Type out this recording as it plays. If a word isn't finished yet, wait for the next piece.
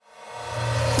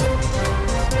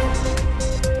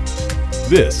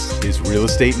This is Real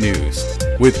Estate News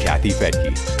with Kathy Fettke.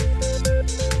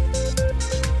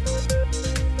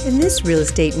 In this Real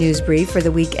Estate News Brief for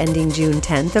the week ending June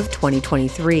 10th of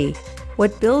 2023,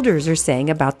 what builders are saying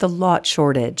about the lot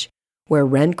shortage, where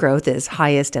rent growth is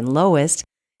highest and lowest,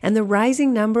 and the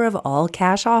rising number of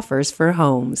all-cash offers for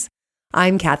homes.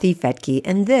 I'm Kathy Fettke,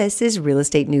 and this is Real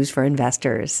Estate News for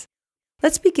Investors.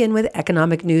 Let's begin with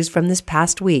economic news from this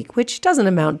past week, which doesn't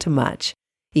amount to much.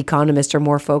 Economists are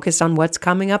more focused on what's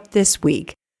coming up this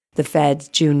week. The Fed's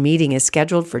June meeting is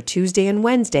scheduled for Tuesday and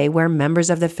Wednesday, where members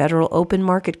of the Federal Open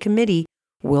Market Committee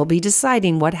will be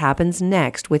deciding what happens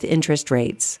next with interest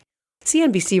rates.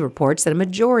 CNBC reports that a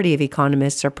majority of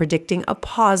economists are predicting a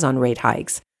pause on rate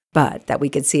hikes, but that we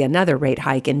could see another rate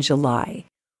hike in July.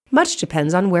 Much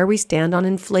depends on where we stand on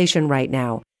inflation right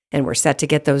now, and we're set to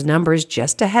get those numbers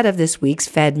just ahead of this week's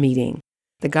Fed meeting.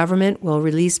 The government will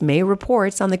release May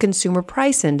reports on the Consumer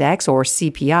Price Index, or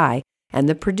CPI, and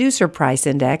the Producer Price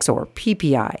Index, or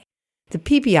PPI. The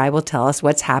PPI will tell us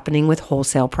what's happening with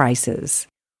wholesale prices.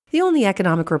 The only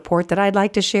economic report that I'd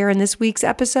like to share in this week's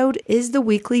episode is the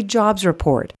weekly jobs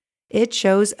report. It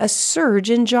shows a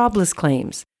surge in jobless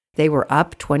claims. They were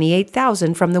up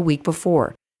 28,000 from the week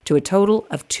before, to a total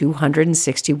of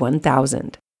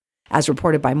 261,000. As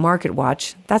reported by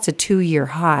MarketWatch, that's a 2-year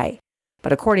high.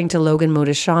 But according to Logan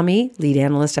Mohtashami, lead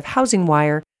analyst of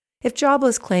HousingWire, if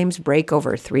jobless claims break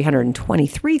over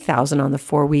 323,000 on the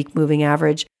 4-week moving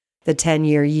average, the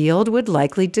 10-year yield would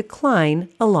likely decline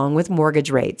along with mortgage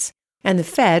rates, and the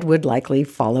Fed would likely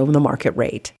follow the market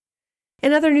rate.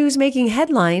 In other news making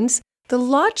headlines, the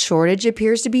lot shortage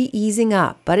appears to be easing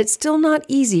up, but it's still not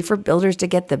easy for builders to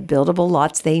get the buildable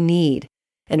lots they need.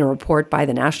 In a report by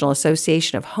the National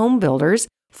Association of Home Builders,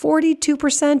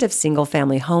 42% of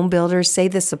single-family home builders say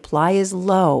the supply is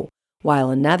low, while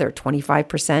another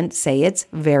 25% say it's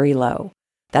very low.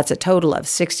 That's a total of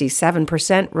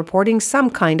 67% reporting some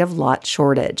kind of lot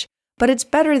shortage. But it's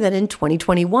better than in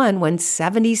 2021 when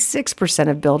 76%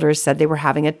 of builders said they were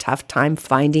having a tough time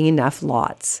finding enough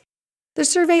lots. The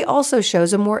survey also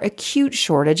shows a more acute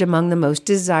shortage among the most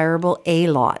desirable A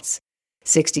lots.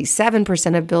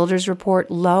 67% of builders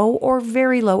report low or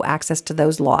very low access to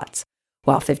those lots,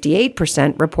 while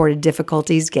 58% reported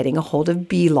difficulties getting a hold of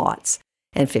B lots,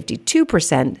 and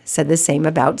 52% said the same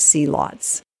about C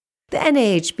lots. The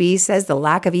NAHB says the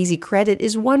lack of easy credit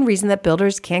is one reason that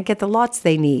builders can't get the lots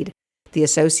they need. The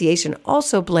association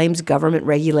also blames government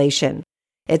regulation.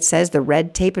 It says the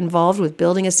red tape involved with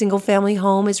building a single-family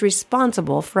home is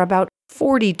responsible for about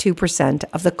 42%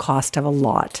 of the cost of a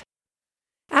lot.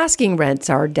 Asking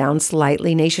rents are down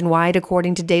slightly nationwide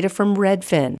according to data from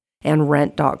Redfin and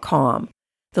Rent.com.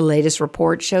 The latest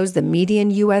report shows the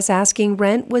median U.S. asking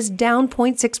rent was down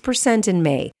 0.6% in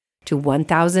May to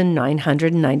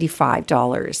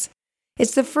 $1,995.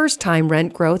 It's the first time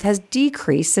rent growth has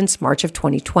decreased since March of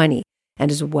 2020 and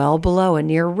is well below a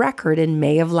near record in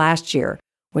May of last year,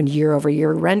 when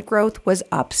year-over-year rent growth was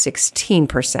up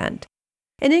 16%.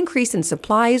 An increase in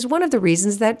supply is one of the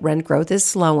reasons that rent growth is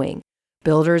slowing.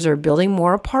 Builders are building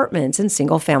more apartments, and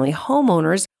single-family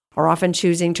homeowners are often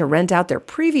choosing to rent out their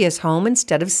previous home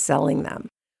instead of selling them.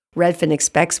 Redfin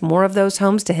expects more of those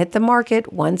homes to hit the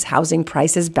market once housing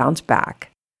prices bounce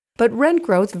back. But rent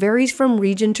growth varies from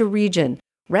region to region.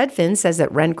 Redfin says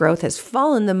that rent growth has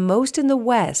fallen the most in the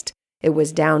West. It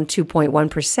was down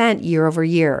 2.1% year over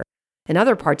year. In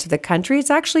other parts of the country,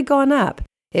 it's actually gone up.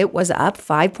 It was up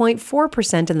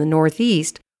 5.4% in the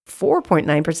Northeast,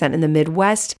 4.9% in the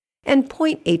Midwest, and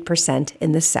 0.8%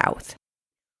 in the South.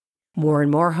 More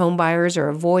and more home buyers are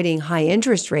avoiding high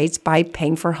interest rates by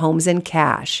paying for homes in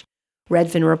cash.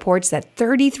 Redfin reports that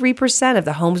 33% of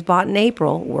the homes bought in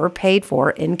April were paid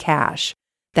for in cash.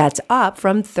 That's up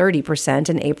from 30%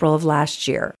 in April of last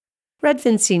year.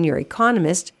 Redfin senior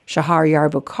economist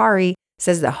Shaharyar Bukhari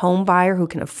says the home buyer who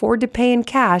can afford to pay in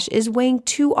cash is weighing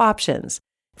two options.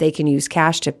 They can use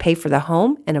cash to pay for the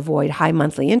home and avoid high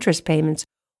monthly interest payments,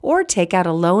 or take out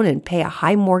a loan and pay a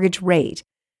high mortgage rate.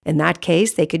 In that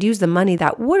case, they could use the money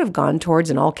that would have gone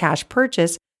towards an all-cash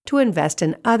purchase to invest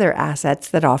in other assets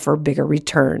that offer bigger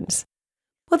returns.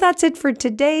 Well, that's it for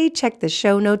today. Check the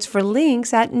show notes for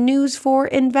links at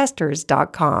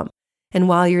newsforinvestors.com. And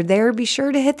while you're there, be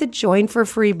sure to hit the Join for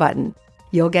Free button.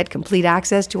 You'll get complete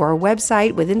access to our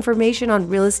website with information on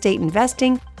real estate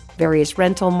investing, various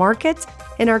rental markets,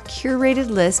 and our curated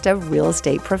list of real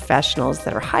estate professionals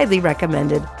that are highly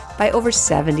recommended by over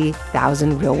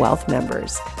 70,000 Real Wealth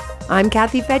members. I'm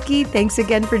Kathy Fettke. Thanks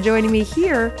again for joining me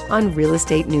here on Real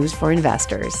Estate News for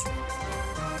Investors.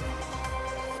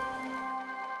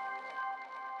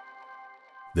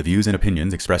 The views and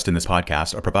opinions expressed in this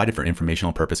podcast are provided for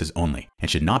informational purposes only and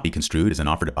should not be construed as an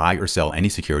offer to buy or sell any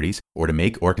securities or to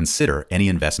make or consider any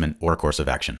investment or course of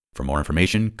action. For more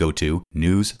information, go to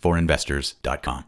newsforinvestors.com.